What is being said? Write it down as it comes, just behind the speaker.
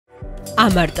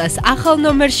ამარტას ახალ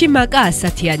ნომერში მაკა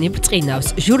ასათიანი ბრწყინავს.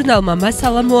 ჟურნალმა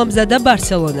მასალა მოამზადა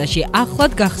ბარსელონაში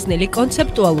ახლად გახსნილი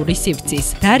კონცეპტუალური სივრცის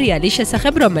დარიალის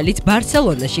შესახებ, რომელიც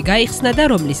ბარსელონაში გაიხსნა და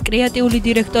რომლის კრეატიული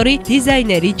დირექტორი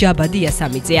დიზაინერი ჯაბა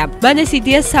დიასამიძეა. მან ეს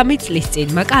იდეა 3 წლის წინ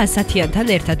მაკა ასათიანთან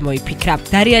ერთად მოიფიქრა.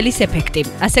 დარიალის ეფექტი,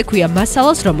 ასე ქვია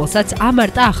მასალას, რომელსაც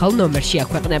ამარტა ახალ ნომერში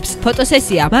აქვეყნებს.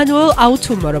 ფოტოსესია მანუელ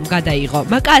აუთუმორომ გადაიღო.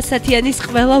 მაკა ასათიანის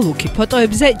ყველა ლუკი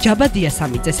ფოტოებზე ჯაბა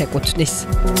დიასამიძეს ეკუთვნის.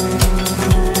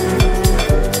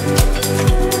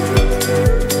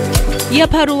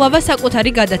 იაფარულავა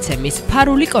საკუთარი გადაცემის,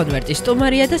 ფარული კონვერტის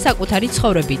სტუმარია და საკუთარი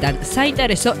ცხოვრებიდან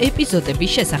საინტერესო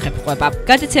ეპიზოდების შესახებ ყვება.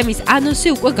 გადაცემის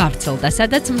ანონსი უკვე გავრცელდა,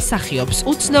 სადაც მსახიობს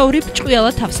უცნაური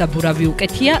ბრჭყვიალა თავსაბურავი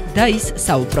უკეთია და ის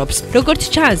საუბრობს. როგორც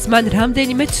ჩანს, მან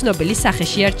რამდენიმე ცნობილი სახე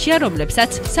შეარჩია,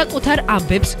 რომლებსაც საკუთარ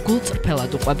ამბებს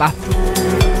გულწრფელად უყვება.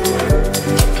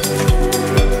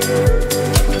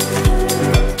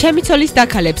 ჩემი ცოლის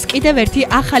დაქალებს კიდევ ერთი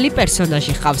ახალი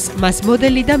პერსონაჟი ხავს. მას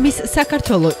მოდელი და მის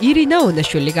საქართველო ირინა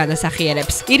ონაშვილი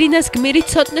განასახიერებს. ირინას გმირი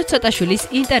ცოტნე ცოტაშვილის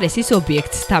ინტერესის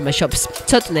ობიექტს თამაშობს.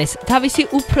 ცოტნეს თავისი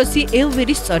უფროსი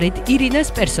ელვირი სწორედ ირინას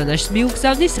პერსონაჟს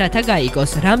მიუგზავნის, რათა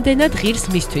გაიგოს, რამდენად ღირს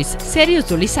მისთვის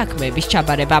სერიოზული საქმეების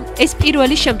ჩაბარება. ეს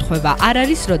პირველი შემთხვევა არ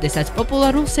არის, როდესაც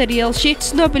პოპულარულ სერიალში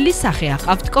ცნობილი სახე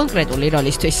აყავთ კონკრეტული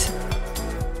როლისთვის.